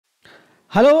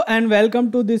Hello and welcome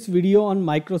to this video on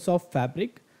Microsoft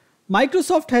Fabric.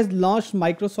 Microsoft has launched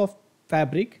Microsoft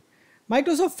Fabric.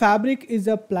 Microsoft Fabric is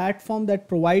a platform that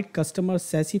provides customers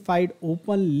SaaS-ified,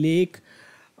 open lake-centric,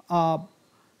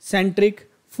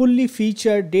 fully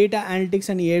featured data analytics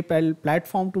and AI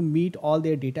platform to meet all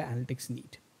their data analytics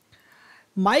needs.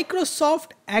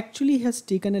 Microsoft actually has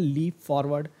taken a leap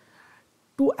forward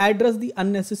to address the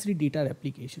unnecessary data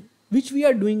replication, which we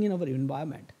are doing in our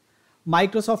environment.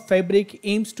 Microsoft Fabric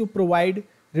aims to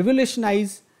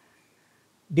revolutionize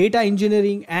data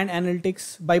engineering and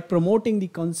analytics by promoting the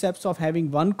concepts of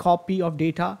having one copy of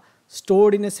data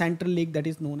stored in a central lake that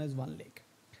is known as one lake.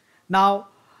 Now,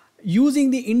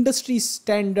 using the industry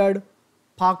standard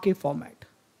Parquet format.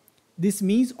 This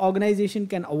means organization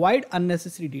can avoid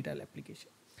unnecessary data replication.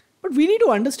 But we need to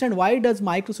understand, why does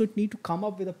Microsoft need to come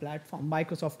up with a platform?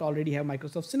 Microsoft already have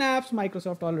Microsoft Synapse,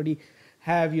 Microsoft already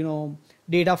have,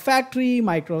 Data Factory,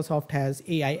 Microsoft has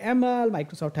AI ML,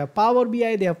 Microsoft have Power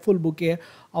BI, they have full bouquet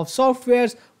of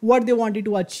softwares. What they wanted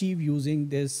to achieve using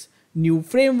this new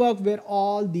framework where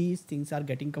all these things are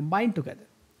getting combined together.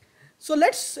 So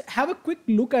let's have a quick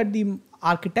look at the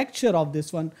architecture of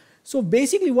this one. So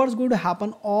basically what's going to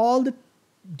happen, all the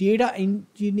data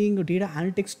engineering or data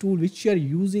analytics tool which you are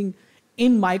using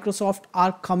in Microsoft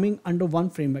are coming under one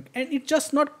framework, and it's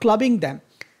just not clubbing them.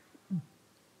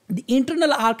 The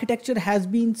internal architecture has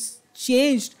been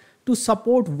changed to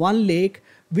support one lake,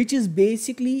 which is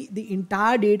basically the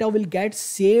entire data will get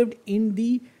saved in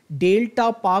the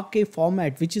Delta Parquet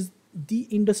format, which is the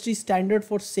industry standard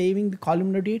for saving the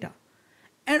columnar data.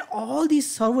 And all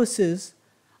these services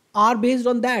are based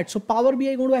on that. So Power BI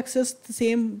is going to access the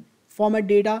same format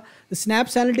data. The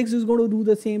Synapse Analytics is going to do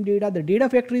the same data. The Data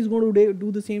Factory is going to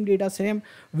do the same data. Same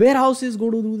Warehouse is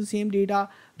going to do the same data.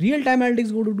 Real-time analytics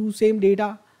is going to do same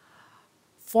data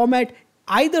format.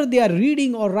 Either they are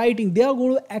reading or writing, they are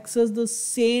going to access the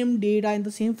same data in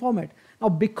the same format. Now,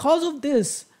 because of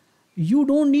this, you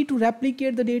don't need to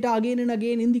replicate the data again and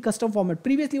again in the custom format.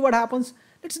 Previously, what happens?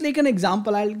 Let's take an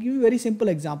example. I'll give you a very simple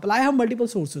example. I have multiple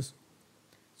sources.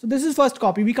 So this is first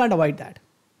copy. We can't avoid that.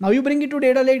 Now you bring it to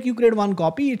data lake, you create one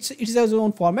copy. It has its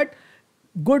own format.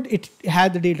 Good, it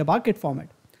has the data bucket format.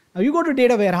 Now you go to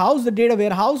data warehouse. The data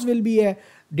warehouse will be a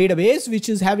database which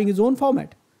is having its own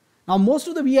format. Now most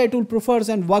of the BI tool prefers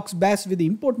and works best with the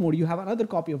import mode. You have another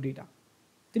copy of data.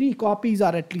 3 copies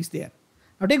are at least there.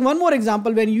 Now take one more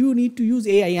example when you need to use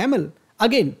AI ML.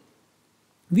 Again,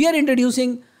 we are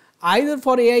introducing either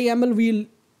for AI ML, we'll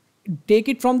take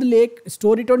it from the lake,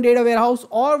 store it on data warehouse,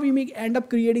 or we may end up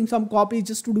creating some copies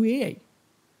just to do AI.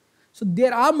 So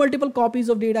there are multiple copies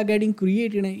of data getting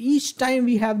created, and each time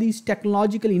we have these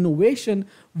technological innovation,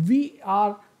 we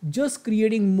are just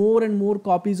creating more and more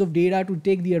copies of data to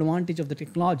take the advantage of the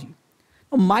technology.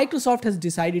 Now, Microsoft has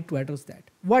decided to address that.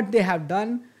 What they have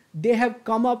done, they have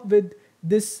come up with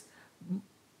this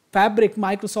Fabric,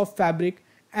 Microsoft Fabric,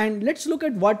 and let's look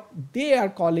at what they are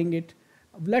calling it.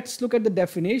 Let's look at the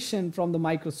definition from the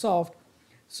Microsoft.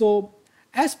 So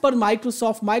as per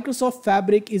Microsoft, Microsoft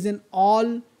Fabric is an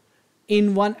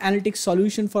all-in-one analytics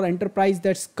solution for enterprise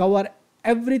that's cover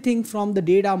everything from the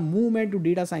data movement to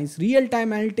data science, real-time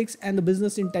analytics and the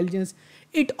business intelligence.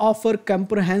 It offers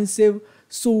comprehensive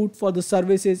suite for the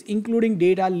services, including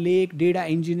data lake, data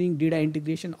engineering, data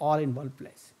integration, all in one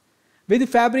place. With the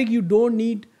Fabric, you don't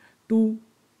need to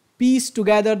piece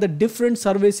together the different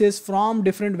services from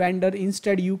different vendors.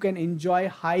 Instead, you can enjoy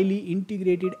highly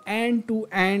integrated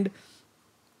end-to-end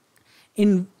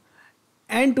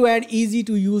easy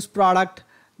to use product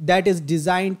that is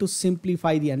designed to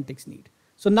simplify the analytics need.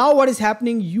 So now what is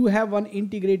happening? You have one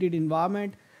integrated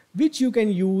environment which you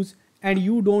can use, and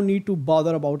you don't need to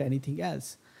bother about anything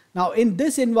else. Now in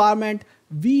this environment,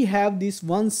 we have this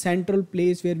one central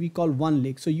place where we call one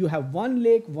lake. So you have one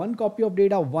lake, one copy of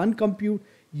data, one compute.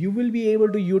 You will be able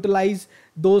to utilize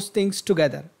those things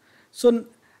together. So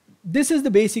this is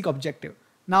the basic objective.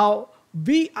 Now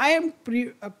I am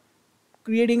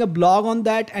creating a blog on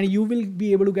that, and you will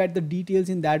be able to get the details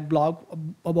in that blog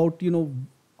about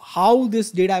how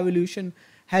this data evolution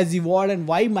has evolved and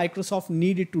why Microsoft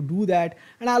needed to do that.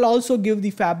 And I'll also give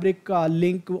the Fabric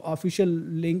link, official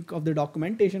link of the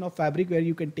documentation of Fabric, where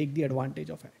you can take the advantage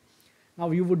of it.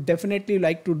 Now you would definitely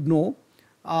like to know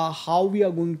how we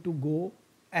are going to go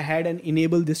ahead and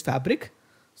enable this Fabric.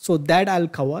 So that I'll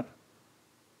cover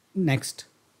next.